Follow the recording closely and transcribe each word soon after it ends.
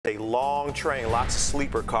long train, lots of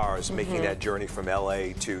sleeper cars making that journey from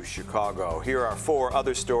LA to Chicago. Here are 4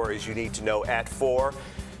 other stories you need to know at 4.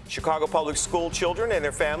 Chicago public school children and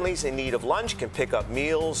their families in need of lunch can pick up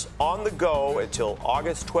meals on the go until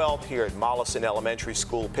August 12th here at Mollison Elementary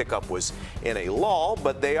School. Pickup was in a lull,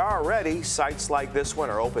 but they are ready. Sites like this one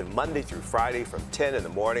are open Monday through Friday from 10 in the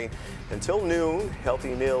morning until noon.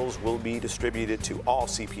 Healthy meals will be distributed to all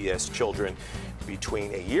CPS children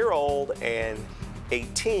between a year old and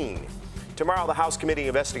 18. Tomorrow, the House committee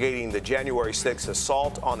investigating the January 6th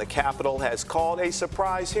assault on the Capitol has called a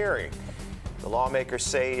surprise hearing. The lawmakers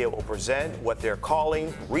say it will present what they're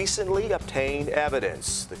calling recently obtained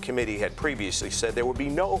evidence. The committee had previously said there would be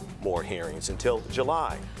no more hearings until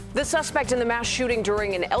July. The suspect in the mass shooting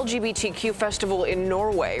during an LGBTQ festival in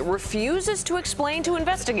Norway refuses to explain to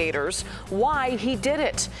investigators why he did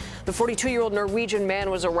it. The 42-year-old Norwegian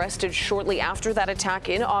man was arrested shortly after that attack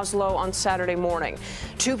in Oslo on Saturday morning.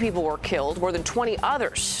 2 people were killed, more than 20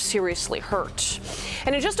 others seriously hurt.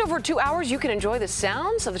 And in just over 2 hours, you can enjoy the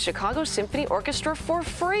sounds of the Chicago Symphony Orchestra for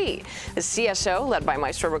free. The CSO, led by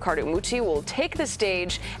Maestro Riccardo Muti, will take the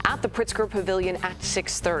stage at the Pritzker Pavilion at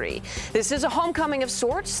 6:30. This is a homecoming of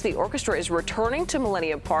sorts. The orchestra is returning to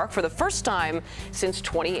Millennium Park for the first time since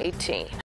 2018.